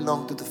again, you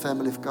belong to the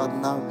family of God.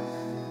 Now,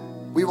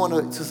 we want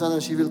to, Susanna,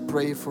 she will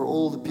pray for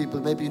all the people,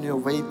 maybe in your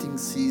waiting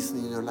season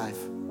in your life.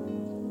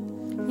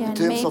 Yeah, in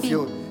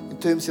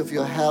terms of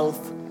your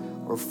health,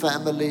 or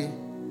family,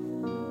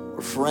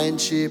 or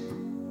friendship,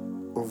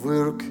 or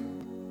work.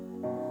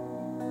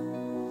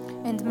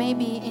 And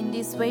maybe in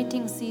this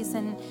waiting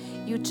season,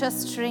 you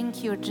just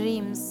shrink your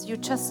dreams, you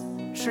just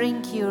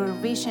shrink your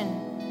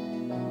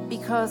vision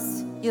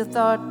because you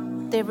thought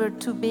they were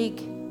too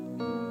big.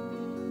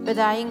 But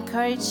I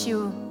encourage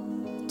you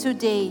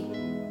today,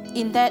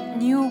 in that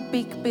new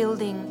big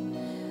building,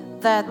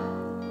 that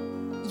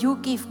you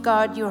give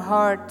God your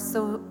heart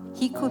so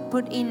He could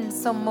put in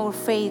some more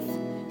faith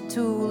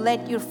to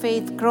let your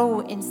faith grow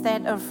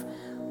instead of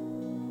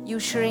you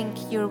shrink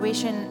your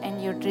vision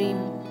and your dream.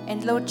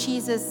 And Lord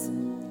Jesus,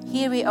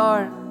 here we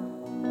are,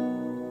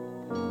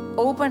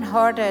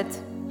 open-hearted.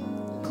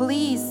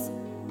 Please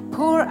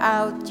pour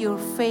out your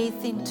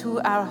faith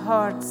into our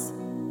hearts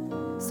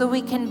so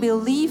we can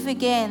believe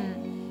again,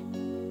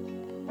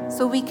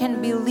 so we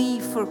can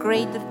believe for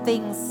greater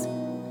things.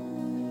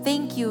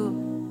 Thank you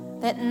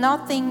that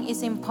nothing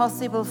is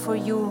impossible for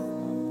you.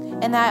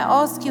 And I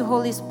ask you,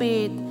 Holy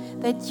Spirit,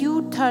 that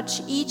you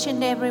touch each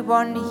and every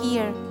one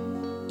here,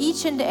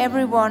 each and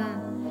every one,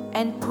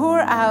 and pour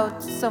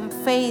out some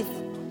faith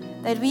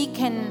that we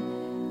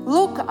can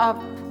look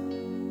up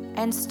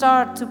and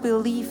start to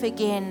believe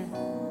again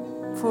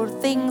for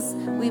things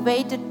we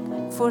waited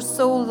for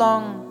so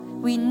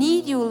long. We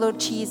need you, Lord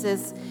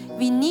Jesus.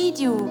 We need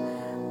you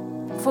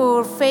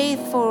for faith,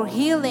 for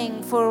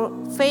healing, for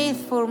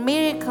faith, for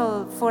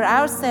miracle, for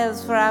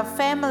ourselves, for our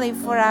family,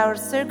 for our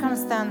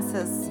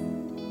circumstances.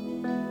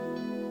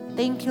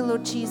 Thank you,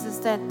 Lord Jesus,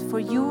 that for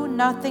you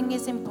nothing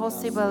is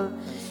impossible,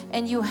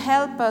 and you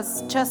help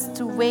us just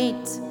to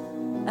wait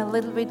a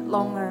little bit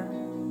longer.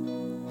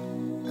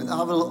 And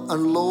I will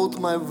unload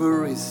my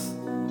worries.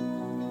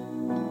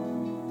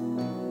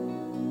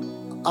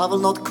 I will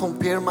not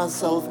compare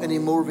myself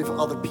anymore with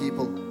other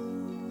people.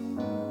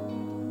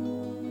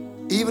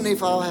 Even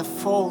if I have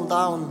fallen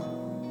down,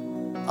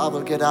 I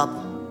will get up.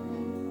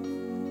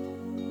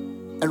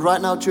 And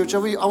right now, church, I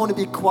want to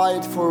be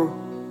quiet for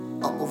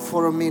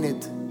a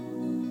minute.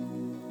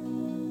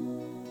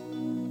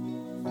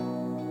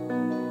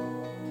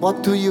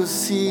 What do you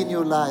see in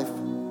your life?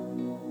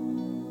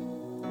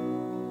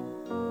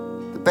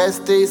 The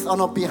best days are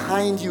not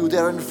behind you,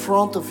 they're in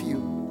front of you.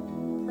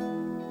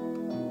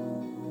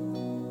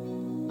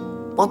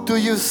 What do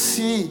you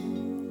see?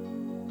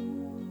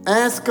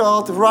 Ask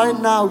God right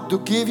now to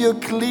give you a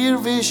clear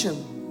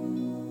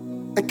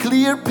vision, a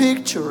clear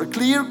picture, a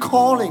clear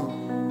calling.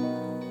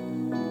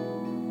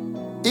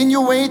 In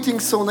your waiting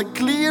zone, a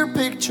clear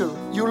picture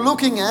you're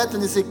looking at,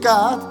 and you say,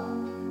 God,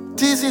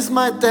 this is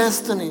my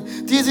destiny.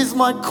 This is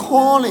my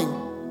calling.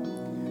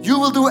 You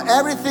will do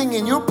everything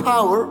in your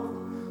power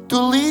to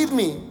lead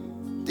me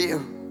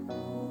there.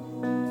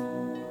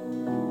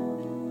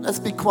 Let's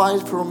be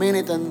quiet for a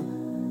minute and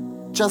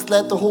just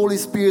let the Holy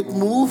Spirit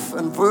move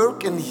and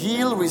work and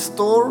heal,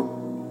 restore,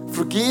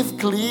 forgive,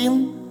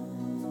 clean.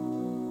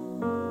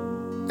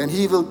 And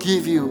He will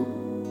give you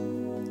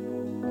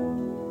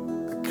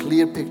a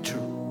clear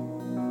picture.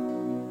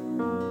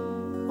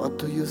 What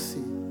do you see?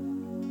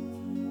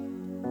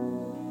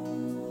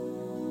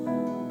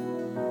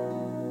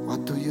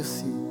 What do you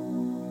see?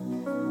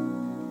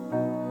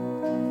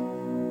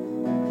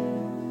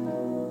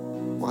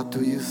 What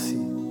do you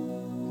see?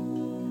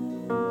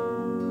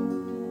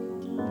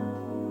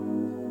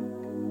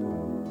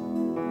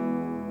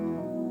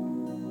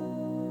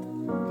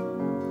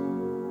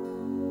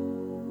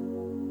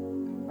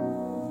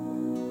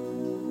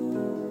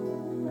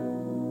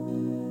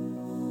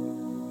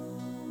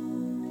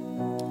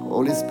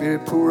 Holy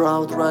Spirit, pour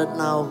out right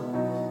now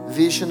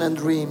vision and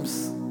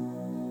dreams.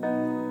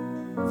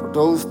 For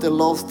those that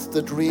lost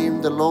the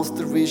dream, that lost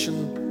the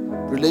vision,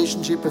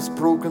 relationship has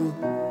broken.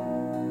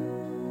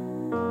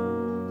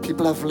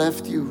 People have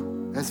left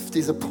you, have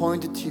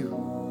disappointed you.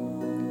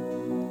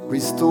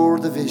 Restore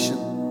the vision.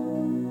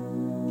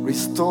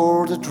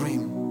 Restore the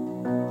dream.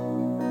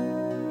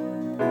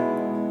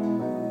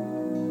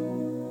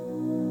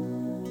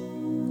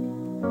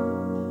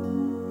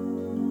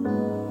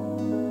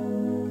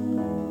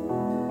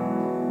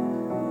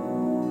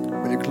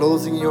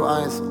 Closing your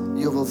eyes,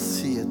 you will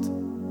see it.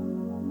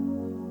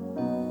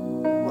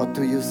 What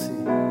do you see?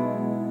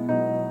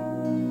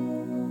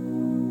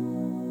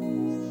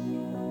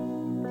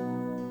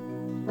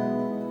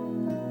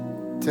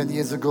 Ten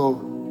years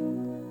ago,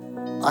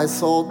 I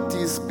saw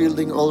this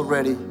building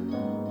already.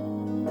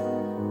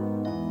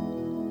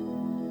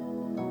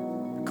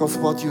 Because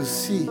what you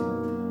see,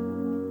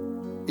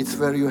 it's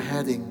where you're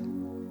heading.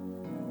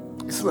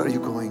 It's where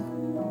you're going.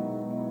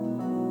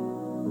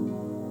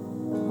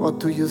 What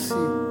do you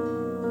see?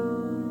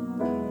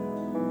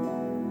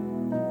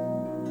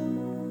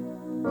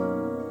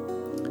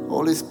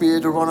 Holy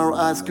Spirit, I want to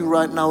ask you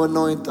right now,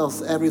 anoint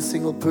us, every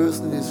single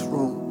person in this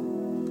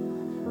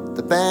room.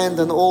 The band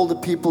and all the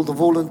people, the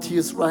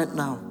volunteers right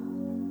now.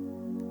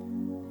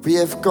 We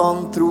have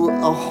gone through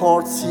a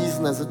hard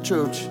season as a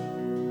church.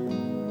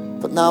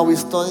 But now we're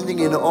standing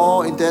in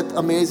awe in that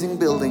amazing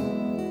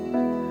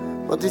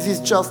building. But this is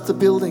just a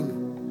building.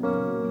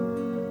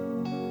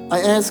 I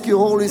ask you,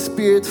 Holy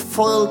Spirit,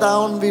 fall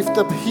down with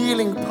the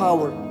healing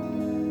power.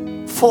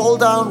 Fall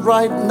down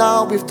right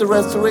now with the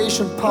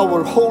restoration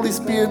power. Holy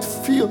Spirit,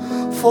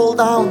 fall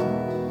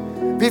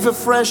down with a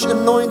fresh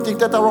anointing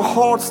that our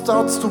heart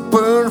starts to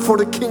burn for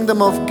the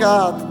kingdom of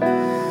God.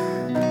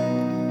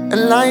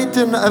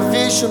 Enlighten a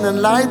vision,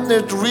 enlighten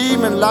a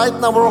dream,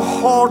 enlighten our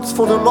hearts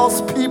for the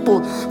lost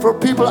people, for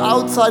people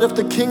outside of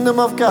the kingdom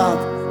of God.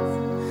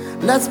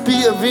 Let's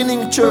be a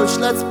winning church.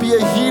 Let's be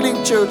a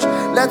healing church.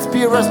 Let's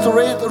be a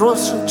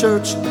restoration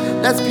church.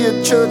 Let's be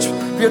a church.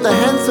 We are the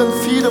hands and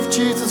feet of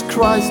Jesus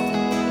Christ.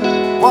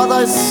 What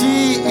I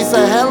see is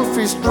a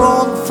healthy,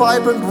 strong,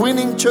 vibrant,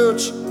 winning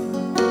church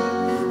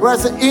who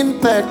has an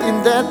impact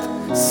in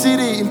that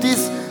city, in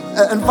this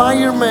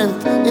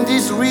environment, in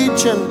this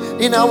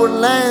region, in our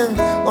land,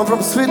 or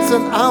from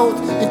Switzerland out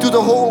into the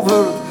whole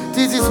world.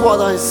 This is what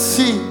I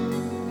see.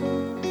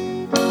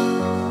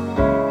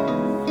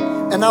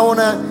 And I want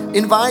to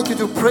invite you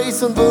to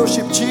praise and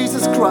worship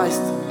Jesus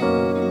Christ,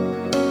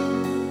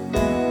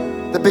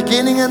 the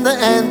beginning and the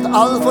end,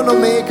 Alpha and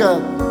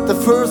Omega, the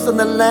first and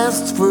the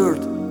last word.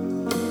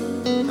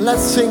 And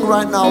let's sing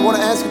right now. I want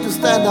to ask you to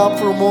stand up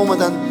for a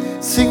moment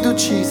and sing to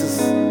Jesus,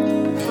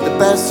 the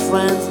best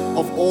friend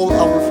of all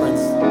our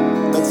friends.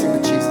 Let's sing.